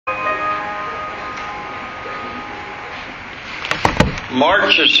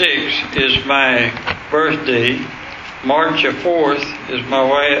March the 6th is my birthday. March the 4th is my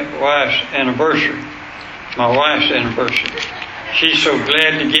wife's anniversary. My wife's anniversary. She's so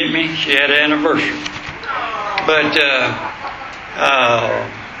glad to get me. She had an anniversary. But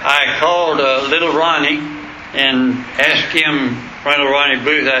I called little Ronnie and asked him, little Ronnie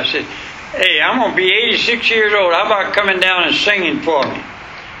Booth, I said, "Hey, I'm going to be 86 years old. How about coming down and singing for me?"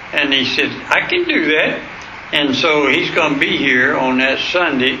 And he said, "I can do that." And so he's going to be here on that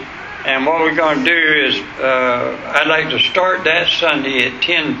Sunday. And what we're going to do is, I'd like to start that Sunday at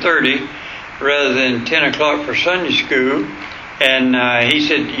 10:30 rather than 10 o'clock for Sunday school. And he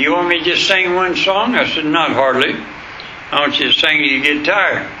said, "You want me to just sing one song?" I said, "Not hardly. I want you to sing till you get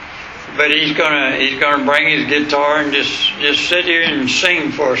tired." But he's gonna bring his guitar and just sit here and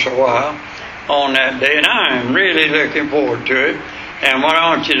sing for us a while on that day. And I'm really looking forward to it. And what I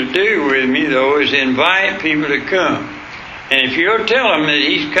want you to do with me, though, is invite people to come. And if you'll tell them that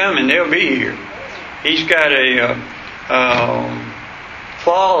he's coming, they'll be here. He's got a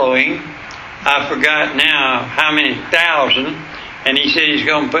following. I forgot now how many thousand. And he said he's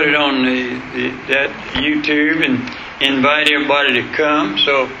going to put it on that YouTube and invite everybody to come.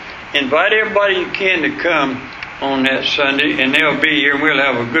 So invite everybody you can to come on that Sunday, and they'll be here, and we'll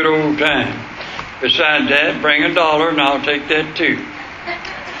have a good old time. Besides that, bring $1, and I'll take that too.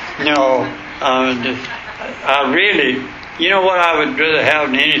 No, I really, you know what I would rather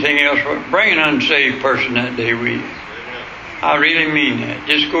have than anything else? Bring an unsaved person that day with you. I really mean that.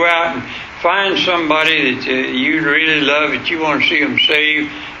 Just go out and find somebody that you really love, that you want to see them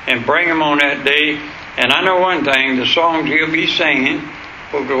saved, and bring them on that day. And I know one thing, the songs he'll be singing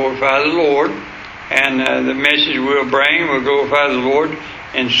will glorify the Lord, and the message we'll bring will glorify the Lord,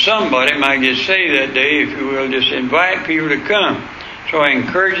 and somebody might get saved that day if you will just invite people to come. So I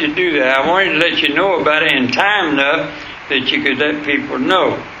encourage you to do that. I wanted to let you know about it in time enough that you could let people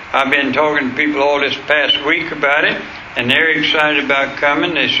know. I've been talking to people all this past week about it, and they're excited about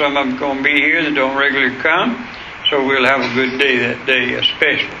coming. There's some of them going to be here that don't regularly come, so we'll have a good day that day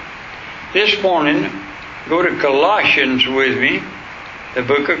especially. This morning, go to Colossians with me, the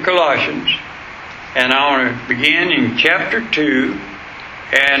book of Colossians, and I want to begin in chapter 2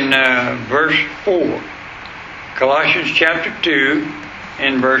 and verse 4. Colossians chapter 2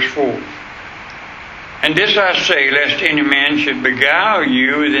 and verse 4. "And this I say, lest any man should beguile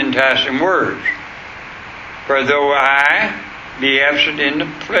you with enticing words. For though I be absent in the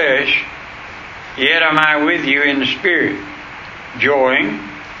flesh, yet am I with you in the spirit, joying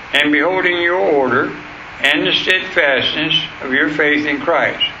and beholding your order and the steadfastness of your faith in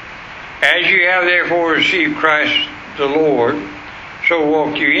Christ. As you have therefore received Christ the Lord, so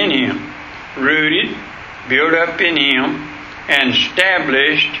walk you in him, rooted, built up in him, and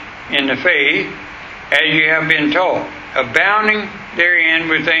established in the faith, as you have been taught, abounding therein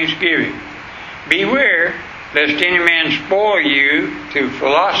with thanksgiving. Beware lest any man spoil you through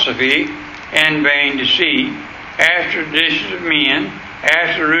philosophy and vain deceit, after the traditions of men,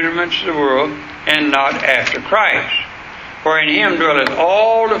 after the rudiments of the world, and not after Christ. For in him dwelleth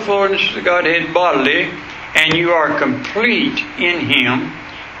all the fullness of the Godhead bodily, and you are complete in him,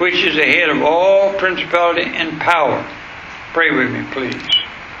 which is the head of all principality and power." Pray with me, please.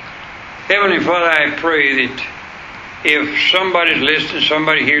 Heavenly Father, I pray that if somebody's listening,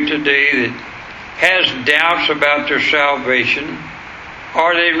 somebody here today that has doubts about their salvation,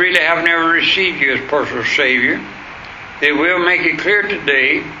 or they really have never received you as personal Savior, that we'll make it clear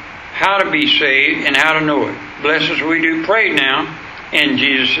today how to be saved and how to know it. Bless us, we do pray now, in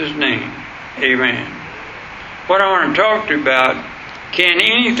Jesus' name. Amen. What I want to talk to you about, can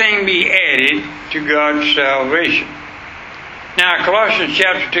anything be added to God's salvation? Now, Colossians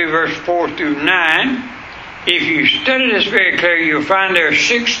chapter 2, verse 4 through 9, if you study this very clearly, you'll find there are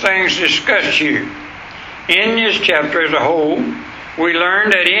 6 things discussed here. In this chapter as a whole, we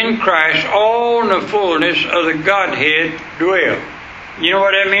learn that in Christ all the fullness of the Godhead dwell. You know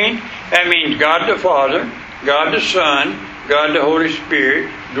what that means? That means God the Father, God the Son, God the Holy Spirit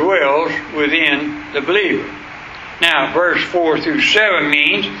dwells within the believer. Now, verse 4 through 7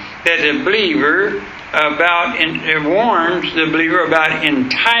 means that the believer warns the believer about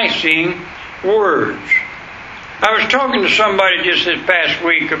enticing words. I was talking to somebody just this past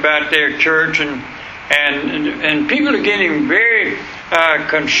week about their church, and people are getting very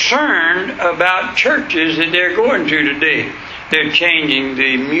concerned about churches that they're going to today. They're changing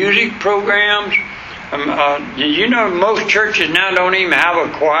the music programs. Did you know most churches now don't even have a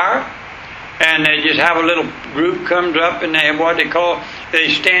choir? And they just have a little group comes up, and they have what they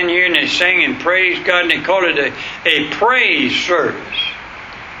stand here and they sing and praise God, and they call it a praise service.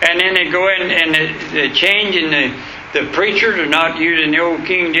 And then they go in and they're changing the preachers are not using the old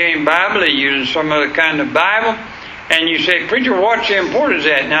King James Bible, they're using some other kind of Bible. And you say, preacher, what's the importance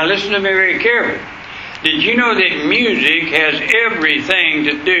of that? Now listen to me very carefully. Did you know that music has everything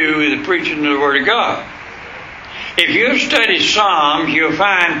to do with the preaching of the Word of God? If you study Psalms, you'll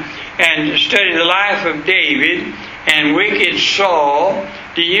find, and study the life of David and wicked Saul,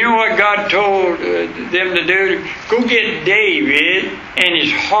 do you know what God told them to do? Go get David and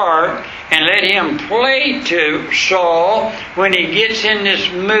his harp and let him play to Saul when he gets in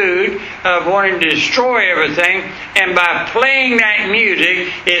this mood of wanting to destroy everything. And by playing that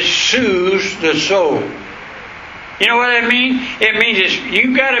music, it soothes the soul. You know what that means? It means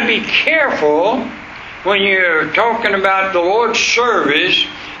you've got to be careful when you're talking about the Lord's service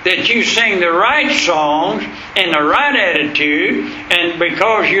that you sing the right songs and the right attitude, and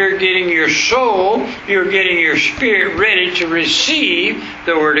because you're getting your soul, you're getting your spirit ready to receive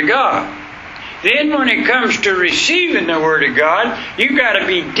the Word of God. Then when it comes to receiving the Word of God, you've got to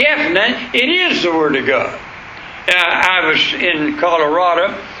be definite it is the Word of God. I was in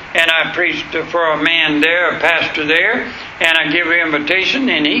Colorado, and I preached for a man there, a pastor there, and I gave an invitation,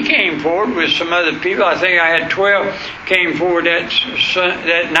 and he came forward with some other people. I think I had 12 came forward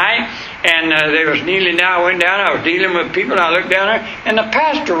that night, and they was kneeling down. I went down, I was dealing with people, and I looked down there, and the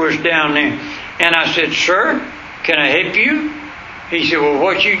pastor was down there. And I said, sir, can I help you? He said, well,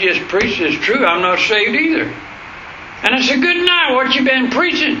 what you just preached is true. I'm not saved either. And I said, good night, what you been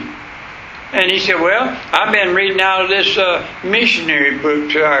preaching? And he said, well, I've been reading out of this missionary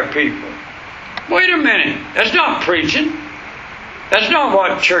book to our people. Wait a minute. That's not preaching. That's not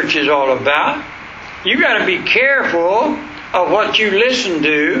what church is all about. You got to be careful of what you listen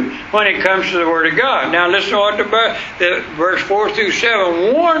to when it comes to the Word of God. Now listen to what the verse 4 through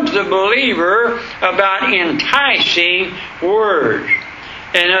 7 warns the believer about enticing words.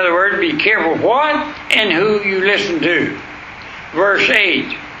 In other words, be careful what and who you listen to. Verse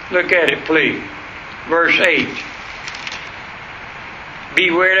 8. Look at it, please. Verse 8.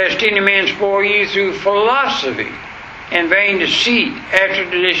 Beware lest any man spoil you through philosophy and vain deceit after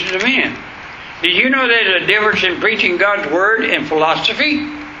the traditions of men. Did you know there's a difference in preaching God's Word and philosophy?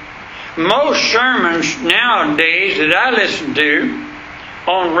 Most sermons nowadays that I listen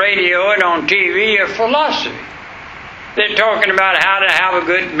to on radio and on TV are philosophy. They're talking about how to have a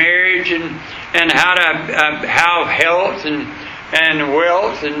good marriage and how to have health and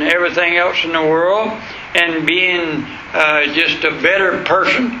wealth and everything else in the world, and being just a better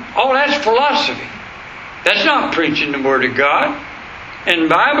person. All that's philosophy. That's not preaching the Word of God. And the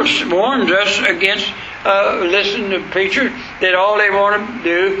Bible warns us against listening to preachers that all they want to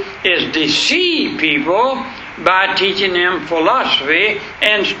do is deceive people by teaching them philosophy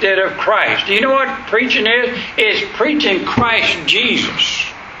instead of Christ. Do you know what preaching is? It's preaching Christ Jesus.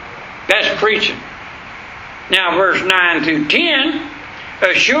 That's preaching. Now, verse 9 through 10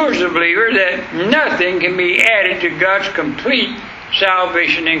 assures the believer that nothing can be added to God's complete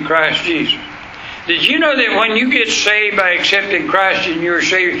salvation in Christ Jesus. Did you know that when you get saved by accepting Christ and you're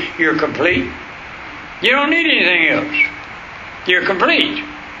saved, you're complete? You don't need anything else. You're complete.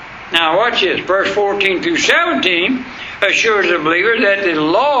 Now, watch this. Verse 14 through 17 assures the believer that the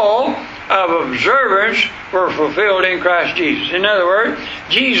law of observance were fulfilled in Christ Jesus. In other words,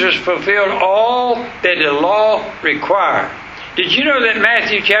 Jesus fulfilled all that the law required. Did you know that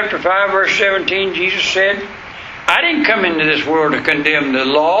Matthew chapter 5 verse 17 Jesus said, I didn't come into this world to condemn the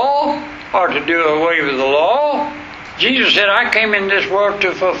law or to do away with the law. Jesus said, I came into this world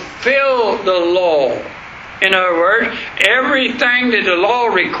to fulfill the law. In other words, everything that the law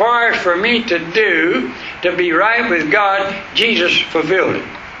requires for me to do to be right with God, Jesus fulfilled it.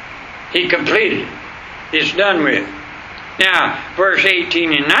 He completed it. It's done with. Now, verse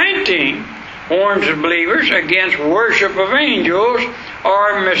 18 and 19 warns the believers against worship of angels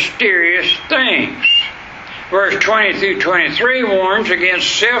or mysterious things. Verse 20 through 23 warns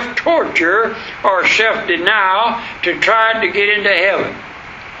against self-torture or self-denial to try to get into heaven.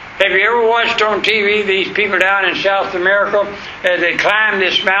 Have you ever watched on TV these people down in South America as they climb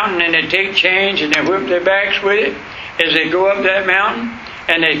this mountain and they take chains and they whip their backs with it as they go up that mountain?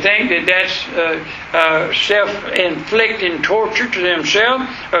 And they think that that's self-inflicting torture to themselves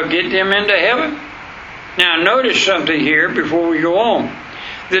or get them into heaven. Now notice something here before we go on.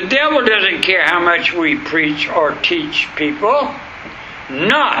 The devil doesn't care how much we preach or teach people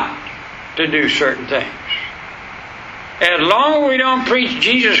not to do certain things. As long as we don't preach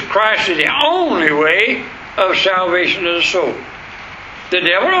Jesus Christ as the only way of salvation of the soul. The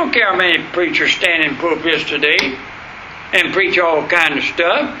devil don't care how many preachers stand in pulpits today and preach all kind of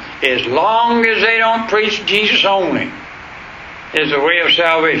stuff, as long as they don't preach Jesus only as the way of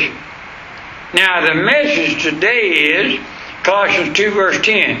salvation. Now, the message today is Colossians 2 verse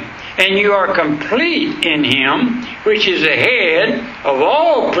 10. And you are complete in Him, which is the head of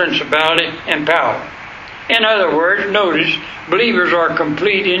all principality and power. In other words, notice, believers are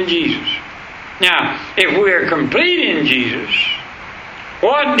complete in Jesus. Now, if we are complete in Jesus,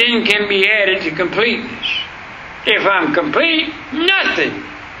 what then can be added to completeness? If I'm complete, nothing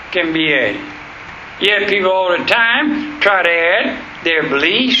can be added. Yet people all the time try to add their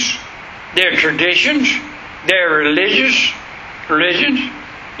beliefs, their traditions, their religions.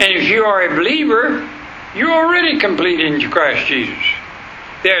 And if you are a believer, you're already complete in Christ Jesus.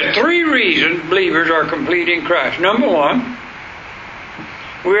 There are three reasons believers are complete in Christ. Number one,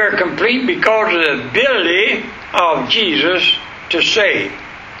 we are complete because of the ability of Jesus to save.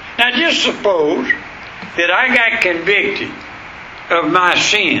 Now just suppose that I got convicted of my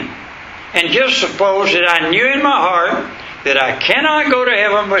sin. And just suppose that I knew in my heart that I cannot go to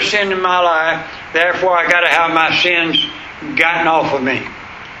heaven with sin in my life. Therefore I got to have my sins gotten off of me.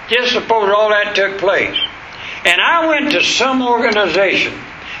 Just suppose all that took place. And I went to some organization.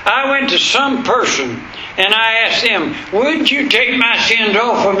 I went to some person and I asked them, would you take my sins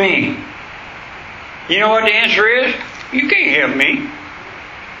off of me? You know what the answer is? You can't help me.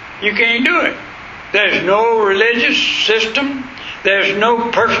 You can't do it. There's no religious system. There's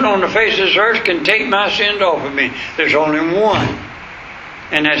no person on the face of this earth can take my sins off of me. There's only one.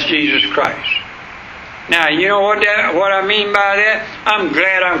 And that's Jesus Christ. Now, you know what I mean by that? I'm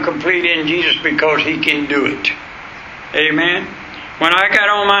glad I'm complete in Jesus because He can do it. Amen? When I got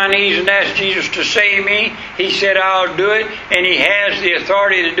on my knees and asked Jesus to save me, He said I'll do it, and He has the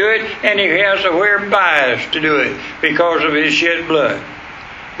authority to do it, and He has the whereby to do it because of His shed blood.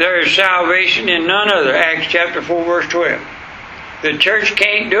 There is salvation in none other. Acts chapter 4 verse 12. The church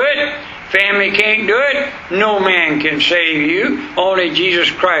can't do it. Family can't do it. No man can save you. Only Jesus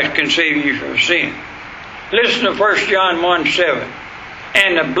Christ can save you from sin. Listen to 1 John 1:7.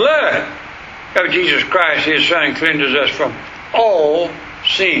 And the blood of Jesus Christ, His Son, cleanses us from all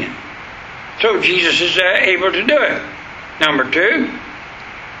sin. So Jesus is able to do it. Number two,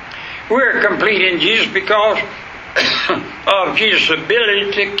 we're complete in Jesus because of Jesus'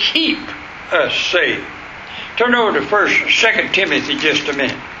 ability to keep us saved. Turn over to 2 Timothy just a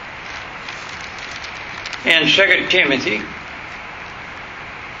minute. In 2 Timothy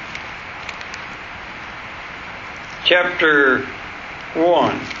chapter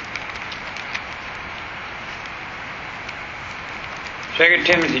 1. 2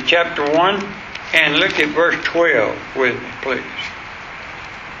 Timothy chapter 1, and look at verse 12 with me, please.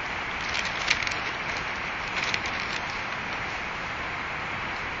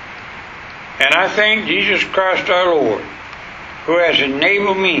 And I thank Jesus Christ our Lord, who has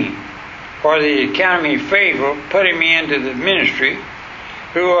enabled me, for the account of me favor, putting me into the ministry,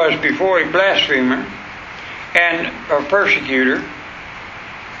 who was before a blasphemer and a persecutor.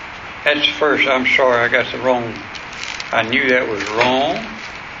 That's the first. I'm sorry, I got the wrong. I knew that was wrong.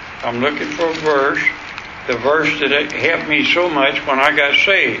 I'm looking for a verse. The verse that helped me so much when I got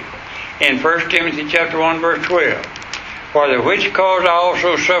saved. In 1 Timothy chapter 1 verse 12. For the which cause I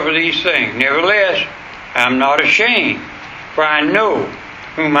also suffer these things. Nevertheless, I am not ashamed. For I know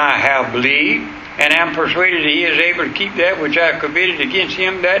whom I have believed, and am persuaded that He is able to keep that which I have committed against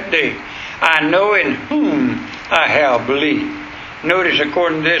Him that day. I know in whom I have believed. Notice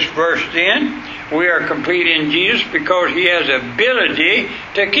according to this verse then, we are complete in Jesus because He has the ability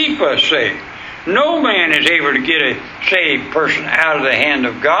to keep us safe. No man is able to get a saved person out of the hand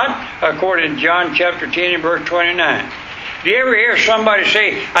of God, according to John chapter 10 and verse 29. Do you ever hear somebody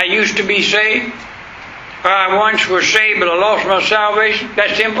say, I used to be saved? Or I once was saved but I lost my salvation?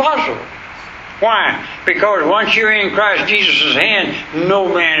 That's impossible. Why? Because once you're in Christ Jesus' hand,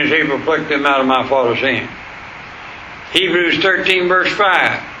 no man is able to pluck them out of my Father's hand. Hebrews 13 verse 5.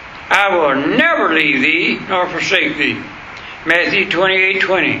 I will never leave thee nor forsake thee. Matthew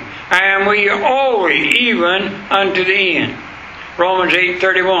 28:20. I am with you always, even unto the end. Romans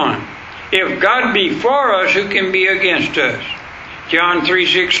 8:31. If God be for us, who can be against us? John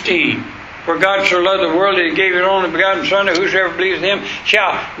 3:16. For God so loved the world that He gave His only begotten Son, that whosoever believes in Him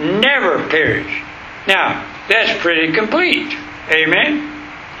shall never perish. Now, that's pretty complete. Amen?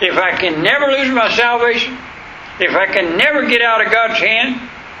 If I can never lose my salvation, if I can never get out of God's hand,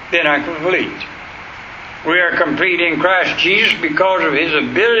 then I'm complete. We are complete in Christ Jesus because of His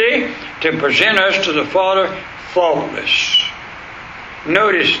ability to present us to the Father faultless.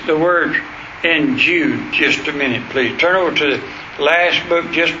 Notice the word in Jude just a minute, please. Turn over to the last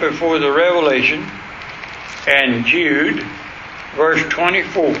book just before the Revelation, and Jude, verse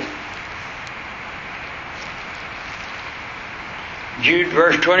 24. Jude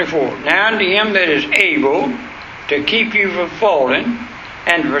verse 24. Now unto him that is able to keep you from falling,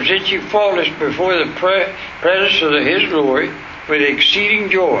 and to present you faultless before the presence of his glory with exceeding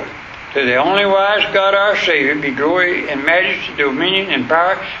joy. To the only wise God our Savior be glory and majesty, dominion and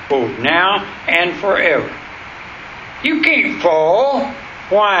power, both now and forever. You can't fall.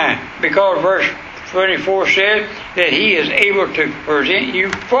 Why? Because verse 24 says that he is able to present you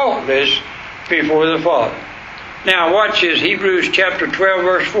faultless before the Father. Now watch this, Hebrews chapter 12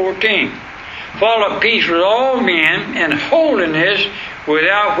 verse 14. Follow peace with all men and holiness,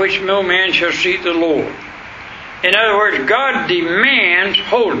 without which no man shall see the Lord. In other words, God demands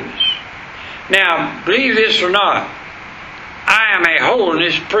holiness. Now, believe this or not, I am a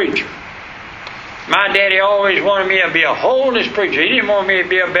holiness preacher. My daddy always wanted me to be a holiness preacher. He didn't want me to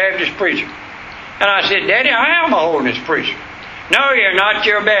be a Baptist preacher. And I said, Daddy, I am a holiness preacher. No, you're not.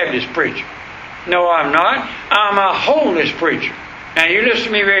 You're a Baptist preacher. No, I'm not. I'm a holiness preacher. Now, you listen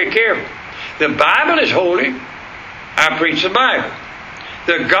to me very carefully. The Bible is holy. I preach the Bible.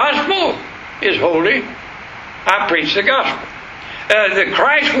 The gospel is holy. I preach the gospel. The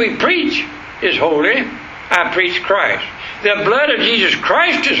Christ we preach is holy. I preach Christ. The blood of Jesus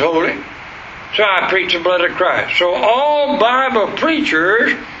Christ is holy. So I preach the blood of Christ. So all Bible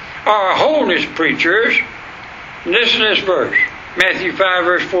preachers are holiness preachers. Listen to this verse. Matthew 5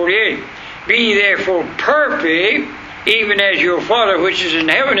 verse 48. Be ye therefore perfect, even as your Father which is in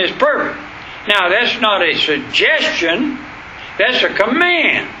heaven is perfect. Now that's not a suggestion. That's a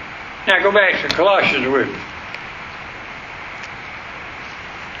command. Now go back to Colossians with me.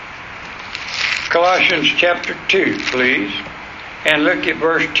 Colossians chapter 2, please. And look at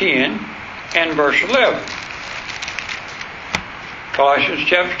verse 10 and verse 11. Colossians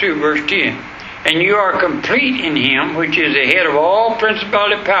chapter 2, verse 10. And you are complete in him, which is the head of all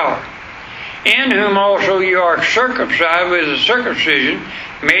principality power, in whom also you are circumcised with a circumcision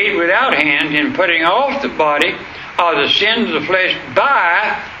made without hand, in putting off the body of the sins of the flesh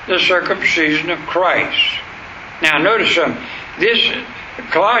by the circumcision of Christ. Now notice something. This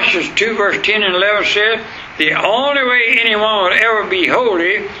Colossians 2 verse 10 and 11 says, the only way anyone will ever be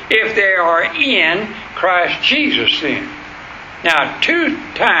holy if they are in Christ Jesus then. Now 2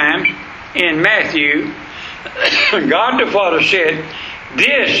 times in Matthew, God the Father said,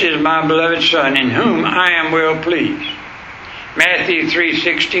 this is my beloved Son, in whom I am well pleased. Matthew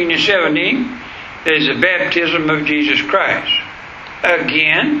 3:16 and 17, there's the baptism of Jesus Christ.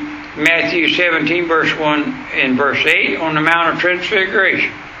 Again, Matthew 17 verse 1 and verse 8 on the Mount of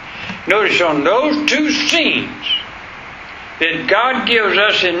Transfiguration. Notice on those 2 scenes that God gives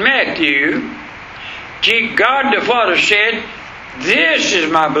us in Matthew, God the Father said, this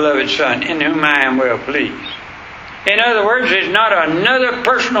is my beloved Son, in whom I am well pleased. In other words, there's not another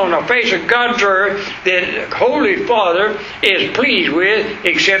person on the face of God's earth that Holy Father is pleased with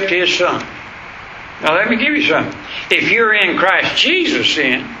except His Son. Now let me give you something. If you're in Christ Jesus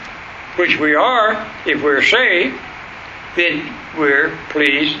then, which we are if we're saved, then we're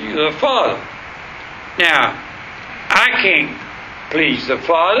pleased with the Father. Now, I can't please the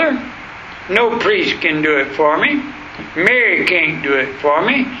Father. No priest can do it for me. Mary can't do it for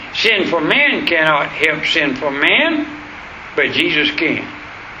me. Sinful man cannot help sinful man, but Jesus can.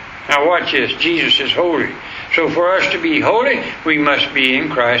 Now watch this. Jesus is holy. So for us to be holy, we must be in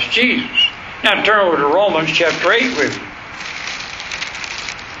Christ Jesus. Now turn over to Romans chapter 8 with me.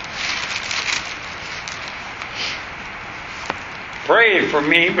 Pray for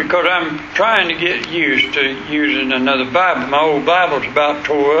me because I'm trying to get used to using another Bible. My old Bible's about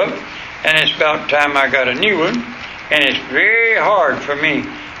tore up, and it's about time I got a new one. And it's very hard for me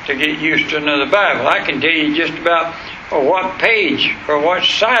to get used to another Bible. I can tell you just about what page or what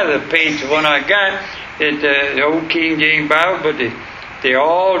side of the page the one I got, the old King James Bible, but they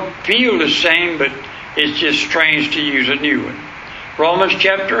all feel the same, but it's just strange to use a new one. Romans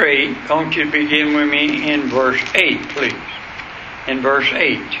chapter 8, I want you to begin with me in verse 8, please. In verse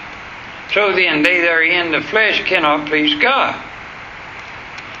 8. So then, they that are in the flesh cannot please God.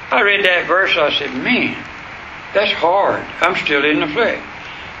 I read that verse, I said, man, that's hard. I'm still in the flesh.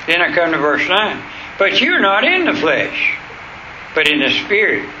 Then I come to verse 9. But you're not in the flesh, but in the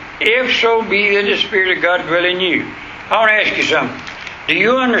Spirit. If so be that the Spirit of God dwell in you. I want to ask you something. Do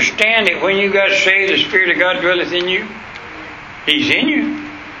you understand that when you got saved, the Spirit of God dwelleth in you? He's in you.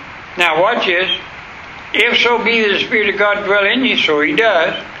 Now watch this. If so be that the Spirit of God dwell in you, so He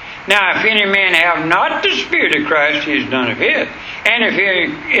does. Now if any man have not the Spirit of Christ, he is none of His. And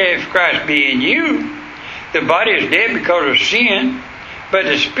if Christ be in you, the body is dead because of sin, but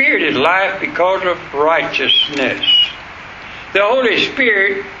the Spirit is life because of righteousness. The Holy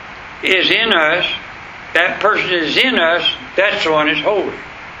Spirit is in us that person is in us, that's the one that's holy.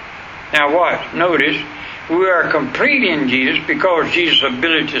 Now watch, notice, we are complete in Jesus because Jesus'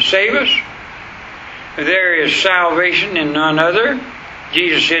 ability to save us. There is salvation in none other.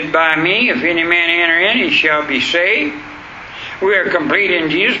 Jesus said, by me, if any man enter in, he shall be saved. We are complete in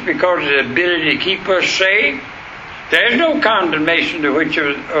Jesus because of the ability to keep us saved. There is no condemnation to which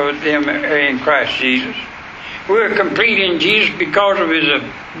of them are in Christ Jesus. We are complete in Jesus because of His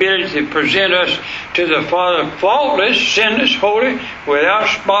ability to present us to the Father faultless, sinless, holy, without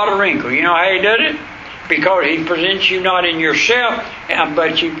spot or wrinkle. You know how He does it? Because He presents you not in yourself,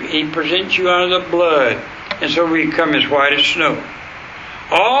 but He presents you under the blood. And so we become as white as snow.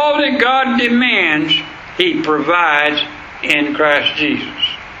 All that God demands, He provides in Christ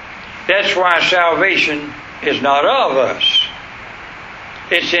Jesus. That's why salvation is not of us.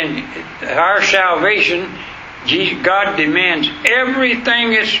 It's in our salvation. God demands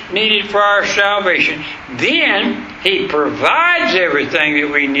everything that's needed for our salvation. Then He provides everything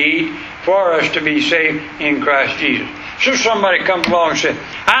that we need for us to be saved in Christ Jesus. So somebody comes along and says,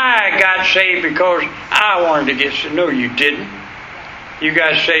 I got saved because I wanted to get saved. No, you didn't. You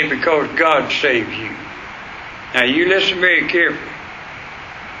got saved because God saved you. Now you listen very carefully.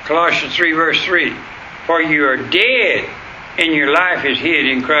 Colossians 3 verse 3. For you are dead and your life is hid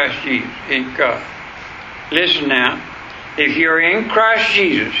in Christ Jesus, in God. Listen now. If you're in Christ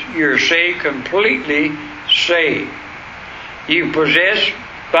Jesus, you're saved, completely saved. You possess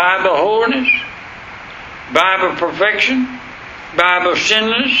Bible holiness, Bible perfection, Bible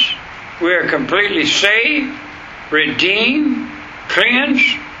sinlessness. We are completely saved, redeemed,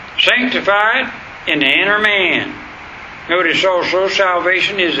 cleansed, sanctified in the inner man. Notice also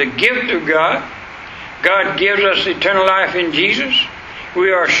salvation is a gift of God. God gives us eternal life in Jesus.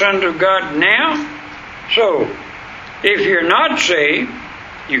 We are sons of God now. So, if you're not saved,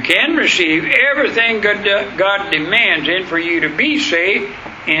 you can receive everything God demands in for you to be saved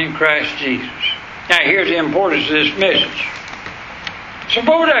in Christ Jesus. Now here's the importance of this message.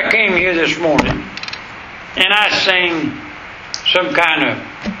 Suppose I came here this morning and I sang some kind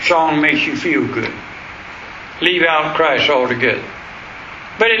of song makes you feel good. Leave out Christ altogether.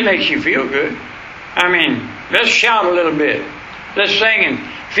 But it makes you feel good. I mean, let's shout a little bit. Let's sing and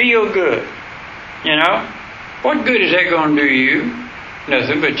feel good. You know? What good is that going to do you?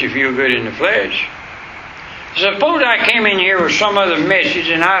 Nothing but you feel good in the flesh. Suppose I came in here with some other message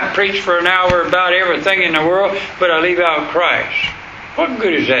and I preached for an hour about everything in the world, but I leave out Christ. What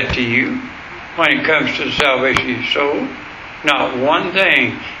good is that to you when it comes to the salvation of your soul? Not one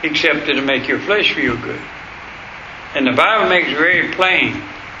thing except to make your flesh feel good. And the Bible makes it very plain.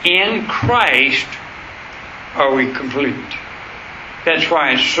 In Christ are we complete. That's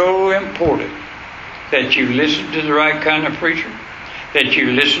why it's so important that you listen to the right kind of preacher, that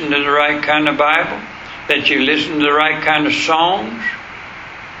you listen to the right kind of Bible, that you listen to the right kind of songs.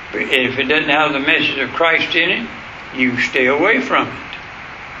 If it doesn't have the message of Christ in it, you stay away from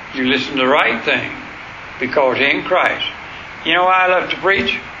it. You listen to the right thing, because in Christ. You know why I love to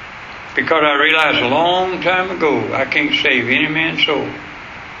preach? Because I realized a long time ago I can't save any man's soul.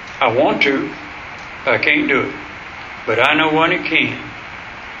 I want to, but I can't do it. But I know one that can.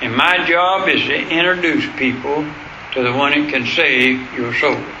 And my job is to introduce people to the one that can save your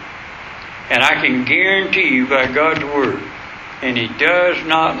soul. And I can guarantee you by God's Word, and He does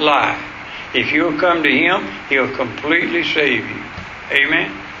not lie, if you'll come to Him, He'll completely save you.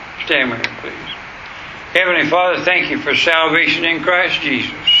 Amen? Stand with me, please. Heavenly Father, thank You for salvation in Christ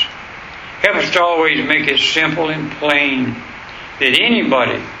Jesus. Help us to always make it simple and plain that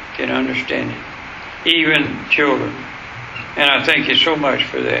anybody can understand it, even children. And I thank You so much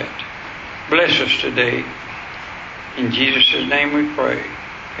for that. Bless us today. In Jesus' name we pray.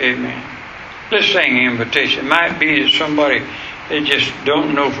 Amen. Let's sing an invitation. It might be that somebody that just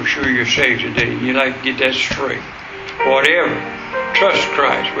don't know for sure you're saved today. You'd like to get that straight. Whatever. Trust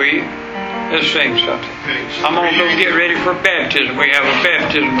Christ, will you? Let's sing something. I'm going to go get ready for baptism. We have a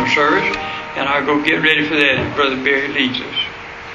baptismal service, and I'll go get ready for that as Brother Barry leads us.